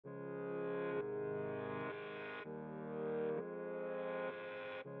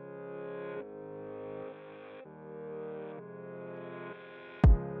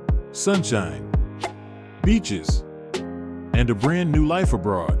sunshine, beaches, and a brand new life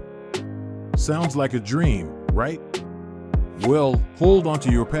abroad. Sounds like a dream, right? Well, hold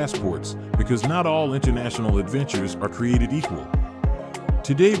onto your passports, because not all international adventures are created equal.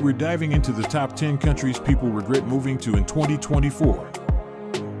 Today we're diving into the top 10 countries people regret moving to in 2024.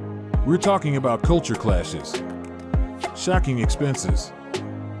 We're talking about culture clashes, shocking expenses,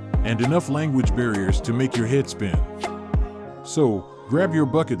 and enough language barriers to make your head spin. So, grab your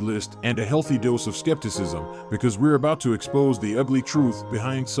bucket list and a healthy dose of skepticism, because we're about to expose the ugly truth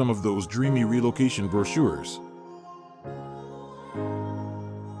behind some of those dreamy relocation brochures.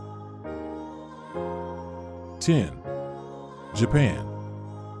 Japan.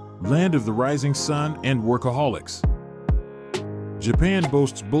 Land of the rising sun and workaholics. Japan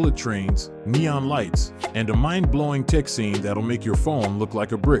boasts bullet trains, neon lights, and a mind-blowing tech scene that'll make your phone look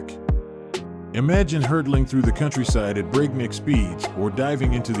like a brick. Imagine hurtling through the countryside at breakneck speeds or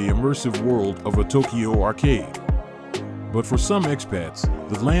diving into the immersive world of a Tokyo arcade. But for some expats,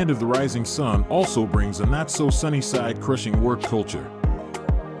 the land of the rising sun also brings a not-so-sunny side, crushing work culture.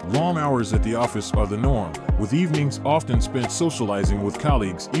 Long hours at the office are the norm, with evenings often spent socializing with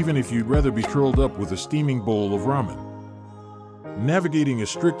colleagues even if you'd rather be curled up with a steaming bowl of ramen. Navigating a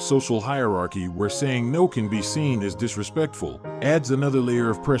strict social hierarchy where saying no can be seen as disrespectful adds another layer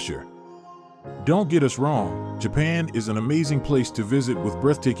of pressure. Don't get us wrong, Japan is an amazing place to visit with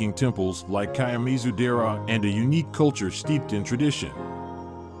breathtaking temples like Kiyomizu-dera and a unique culture steeped in tradition.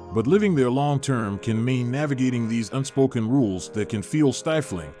 But living there long-term can mean navigating these unspoken rules that can feel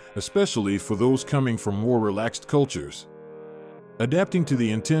stifling, especially for those coming from more relaxed cultures. Adapting to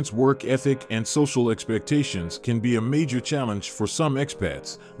the intense work ethic and social expectations can be a major challenge for some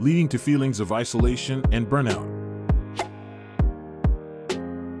expats, leading to feelings of isolation and burnout.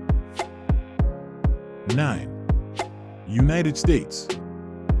 9. United States.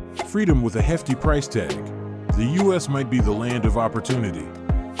 Freedom with a hefty price tag. The US might be the land of opportunity.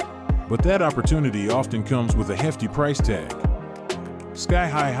 But that opportunity often comes with a hefty price tag.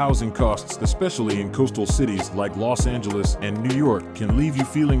 Sky-high housing costs, especially in coastal cities like Los Angeles and New York, can leave you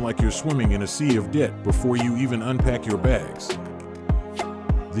feeling like you're swimming in a sea of debt before you even unpack your bags.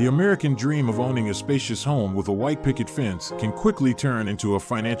 The American dream of owning a spacious home with a white picket fence can quickly turn into a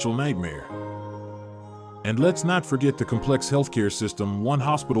financial nightmare. And let's not forget the complex healthcare system. One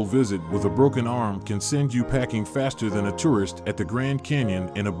hospital visit with a broken arm can send you packing faster than a tourist at the Grand Canyon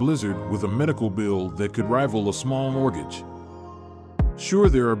in a blizzard with a medical bill that could rival a small mortgage. Sure,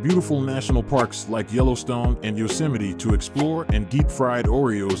 there are beautiful national parks like Yellowstone and Yosemite to explore and deep-fried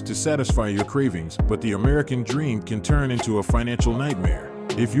Oreos to satisfy your cravings, but the American dream can turn into a financial nightmare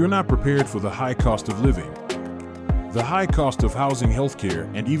if you're not prepared for the high cost of living. The high cost of housing, healthcare,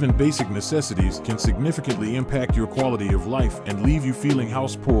 and even basic necessities can significantly impact your quality of life and leave you feeling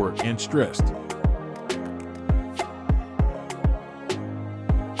house poor and stressed.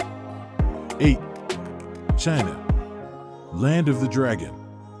 8. China. Land of the dragon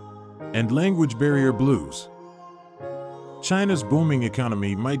and language barrier blues. China's booming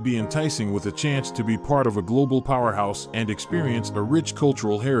economy might be enticing, with a chance to be part of a global powerhouse and experience a rich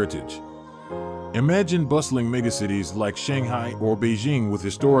cultural heritage. Imagine bustling megacities like Shanghai or Beijing with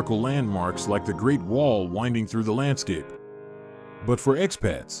historical landmarks like the Great Wall winding through the landscape. But for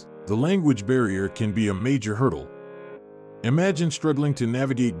expats, the language barrier can be a major hurdle. Imagine struggling to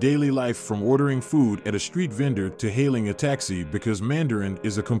navigate daily life, from ordering food at a street vendor to hailing a taxi, because Mandarin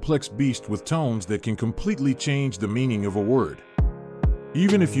is a complex beast with tones that can completely change the meaning of a word.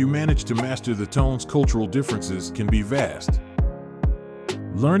 Even if you manage to master the tones, cultural differences can be vast.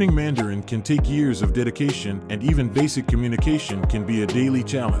 Learning Mandarin can take years of dedication, and even basic communication can be a daily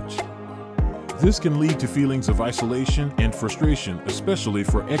challenge. This can lead to feelings of isolation and frustration, especially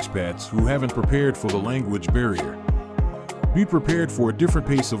for expats who haven't prepared for the language barrier. Be prepared for a different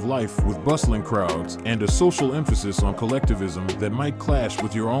pace of life with bustling crowds and a social emphasis on collectivism that might clash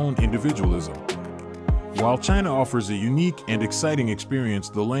with your own individualism. While China offers a unique and exciting experience,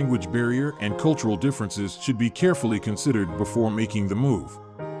 the language barrier and cultural differences should be carefully considered before making the move.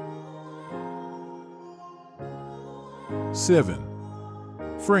 7.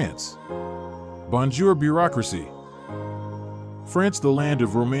 France. Bonjour bureaucracy. France, the land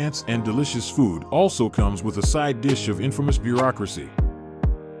of romance and delicious food, also comes with a side dish of infamous bureaucracy.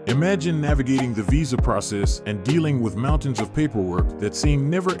 Imagine navigating the visa process and dealing with mountains of paperwork that seem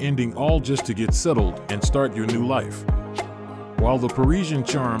never-ending, all just to get settled and start your new life. While the Parisian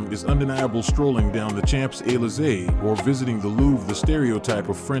charm is undeniable, strolling down the Champs-Élysées or visiting the Louvre, the stereotype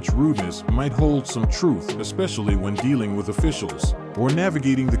of French rudeness might hold some truth, especially when dealing with officials or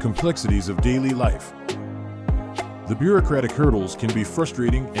navigating the complexities of daily life. The bureaucratic hurdles can be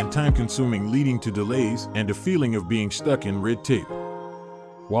frustrating and time-consuming, leading to delays and a feeling of being stuck in red tape.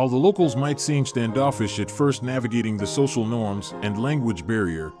 While the locals might seem standoffish at first, navigating the social norms and language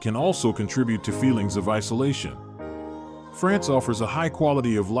barrier can also contribute to feelings of isolation. France offers a high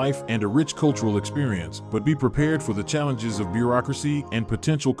quality of life and a rich cultural experience, but be prepared for the challenges of bureaucracy and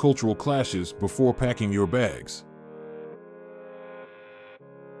potential cultural clashes before packing your bags.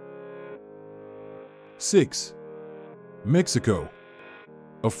 6. Mexico.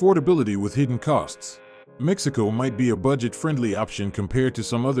 Affordability with hidden costs. Mexico might be a budget-friendly option compared to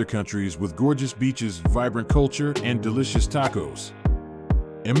some other countries with gorgeous beaches, vibrant culture, and delicious tacos.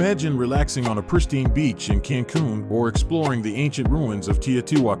 Imagine relaxing on a pristine beach in Cancun or exploring the ancient ruins of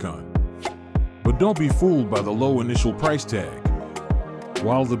Teotihuacan. But don't be fooled by the low initial price tag.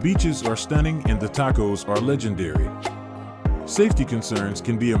 While the beaches are stunning and the tacos are legendary, safety concerns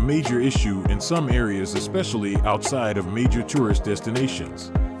can be a major issue in some areas, especially outside of major tourist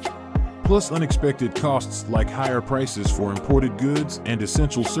destinations. Plus, unexpected costs like higher prices for imported goods and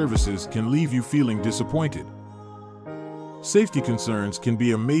essential services can leave you feeling disappointed. Safety concerns can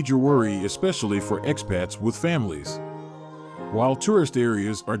be a major worry, especially for expats with families. While tourist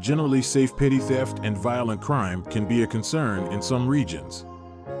areas are generally safe, petty theft and violent crime can be a concern in some regions.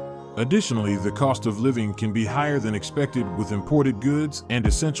 Additionally, the cost of living can be higher than expected, with imported goods and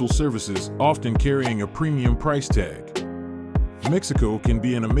essential services often carrying a premium price tag. Mexico can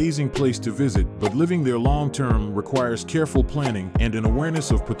be an amazing place to visit, but living there long-term requires careful planning and an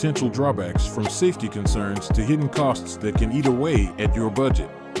awareness of potential drawbacks, from safety concerns to hidden costs that can eat away at your budget.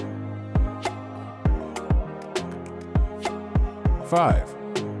 5.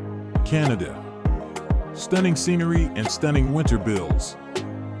 Canada. Stunning scenery and stunning winter bills.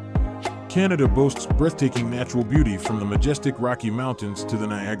 Canada boasts breathtaking natural beauty, from the majestic Rocky Mountains to the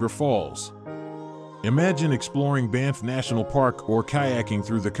Niagara Falls. Imagine exploring Banff National Park or kayaking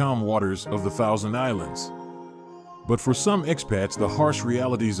through the calm waters of the Thousand Islands. But for some expats, the harsh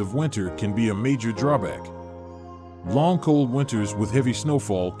realities of winter can be a major drawback. Long, cold winters with heavy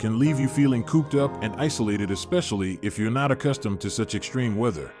snowfall can leave you feeling cooped up and isolated, especially if you're not accustomed to such extreme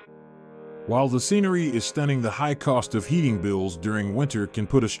weather. While the scenery is stunning, the high cost of heating bills during winter can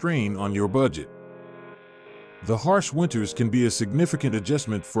put a strain on your budget. The harsh winters can be a significant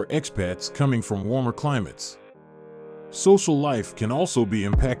adjustment for expats coming from warmer climates. Social life can also be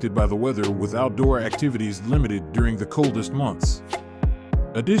impacted by the weather, with outdoor activities limited during the coldest months.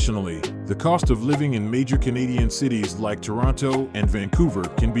 Additionally, the cost of living in major Canadian cities like Toronto and Vancouver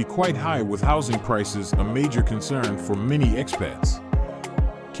can be quite high, with housing prices a major concern for many expats.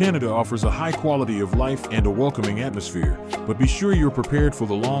 Canada offers a high quality of life and a welcoming atmosphere, but be sure you're prepared for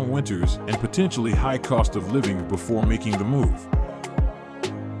the long winters and potentially high cost of living before making the move.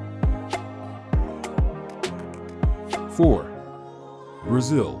 4.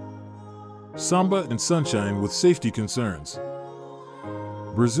 Brazil. Samba and sunshine with safety concerns.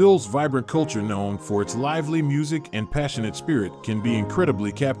 Brazil's vibrant culture, known for its lively music and passionate spirit, can be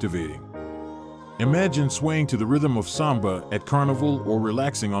incredibly captivating. Imagine swaying to the rhythm of samba at Carnival or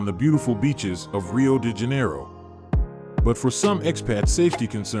relaxing on the beautiful beaches of Rio de Janeiro. But for some expats, safety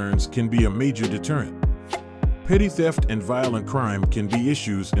concerns can be a major deterrent. Petty theft and violent crime can be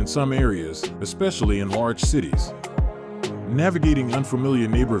issues in some areas, especially in large cities. Navigating unfamiliar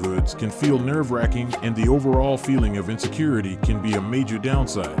neighborhoods can feel nerve-wracking, and the overall feeling of insecurity can be a major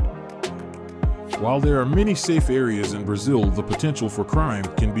downside. While there are many safe areas in Brazil, the potential for crime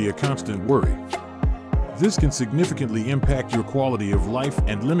can be a constant worry. This can significantly impact your quality of life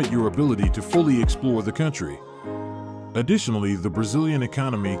and limit your ability to fully explore the country. Additionally, the Brazilian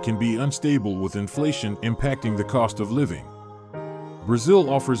economy can be unstable, with inflation impacting the cost of living.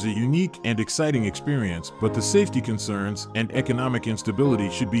 Brazil offers a unique and exciting experience, but the safety concerns and economic instability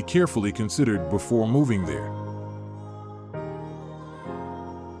should be carefully considered before moving there.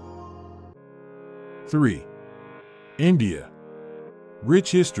 3. India.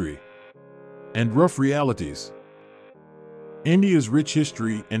 Rich history and rough realities. India's rich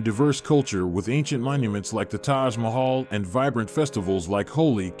history and diverse culture, with ancient monuments like the Taj Mahal and vibrant festivals like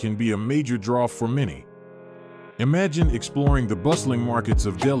Holi, can be a major draw for many. Imagine exploring the bustling markets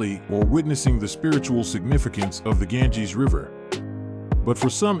of Delhi or witnessing the spiritual significance of the Ganges River. But for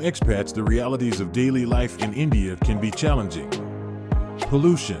some expats, the realities of daily life in India can be challenging.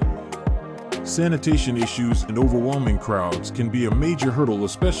 Pollution, sanitation issues, and overwhelming crowds can be a major hurdle,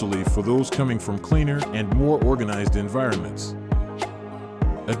 especially for those coming from cleaner and more organized environments.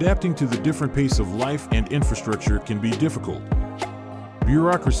 Adapting to the different pace of life and infrastructure can be difficult.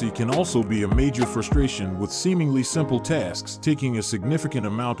 Bureaucracy can also be a major frustration, with seemingly simple tasks taking a significant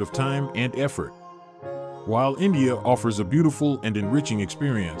amount of time and effort. While India offers a beautiful and enriching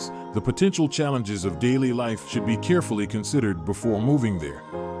experience, the potential challenges of daily life should be carefully considered before moving there.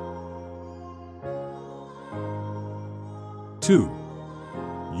 2.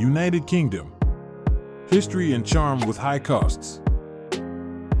 United Kingdom. History and charm with high costs.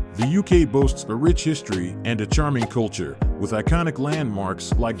 The UK boasts a rich history and a charming culture, with iconic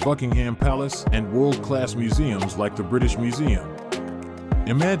landmarks like Buckingham Palace and world-class museums like the British Museum.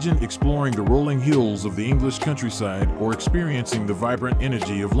 Imagine exploring the rolling hills of the English countryside or experiencing the vibrant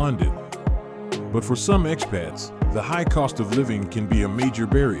energy of London. But for some expats, the high cost of living can be a major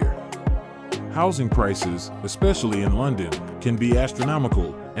barrier. Housing prices, especially in London, can be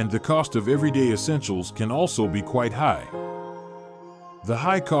astronomical, and the cost of everyday essentials can also be quite high. The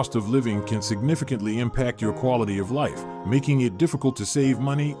high cost of living can significantly impact your quality of life, making it difficult to save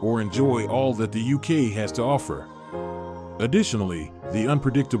money or enjoy all that the UK has to offer. Additionally, the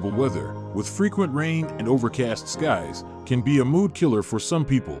unpredictable weather, with frequent rain and overcast skies, can be a mood killer for some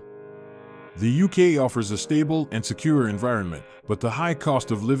people. The UK offers a stable and secure environment, but the high cost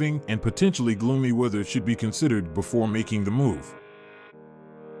of living and potentially gloomy weather should be considered before making the move.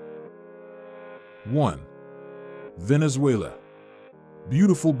 1. Venezuela.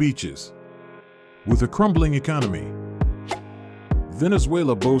 Beautiful beaches. With a crumbling economy,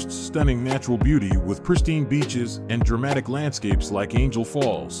 Venezuela boasts stunning natural beauty with pristine beaches and dramatic landscapes like Angel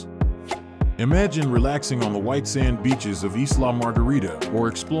Falls. Imagine relaxing on the white sand beaches of Isla Margarita or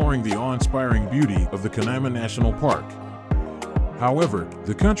exploring the awe-inspiring beauty of the Canaima National Park. However,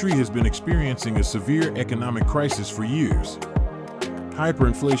 the country has been experiencing a severe economic crisis for years.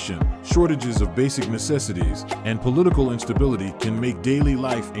 Hyperinflation, shortages of basic necessities, and political instability can make daily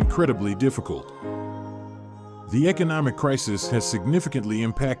life incredibly difficult. The economic crisis has significantly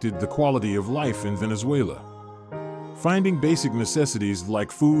impacted the quality of life in Venezuela. Finding basic necessities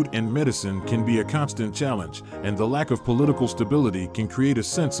like food and medicine can be a constant challenge, and the lack of political stability can create a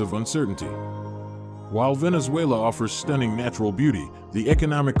sense of uncertainty. While Venezuela offers stunning natural beauty, the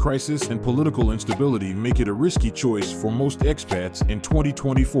economic crisis and political instability make it a risky choice for most expats in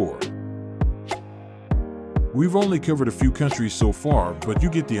 2024. We've only covered a few countries so far, but you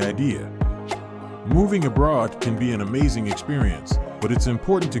get the idea. Moving abroad can be an amazing experience, but it's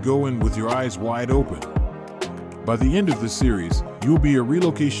important to go in with your eyes wide open. By the end of this series, you'll be a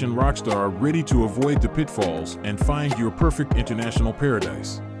relocation rockstar ready to avoid the pitfalls and find your perfect international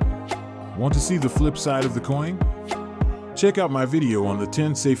paradise. Want to see the flip side of the coin? Check out my video on the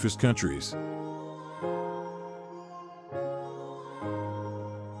 10 safest countries.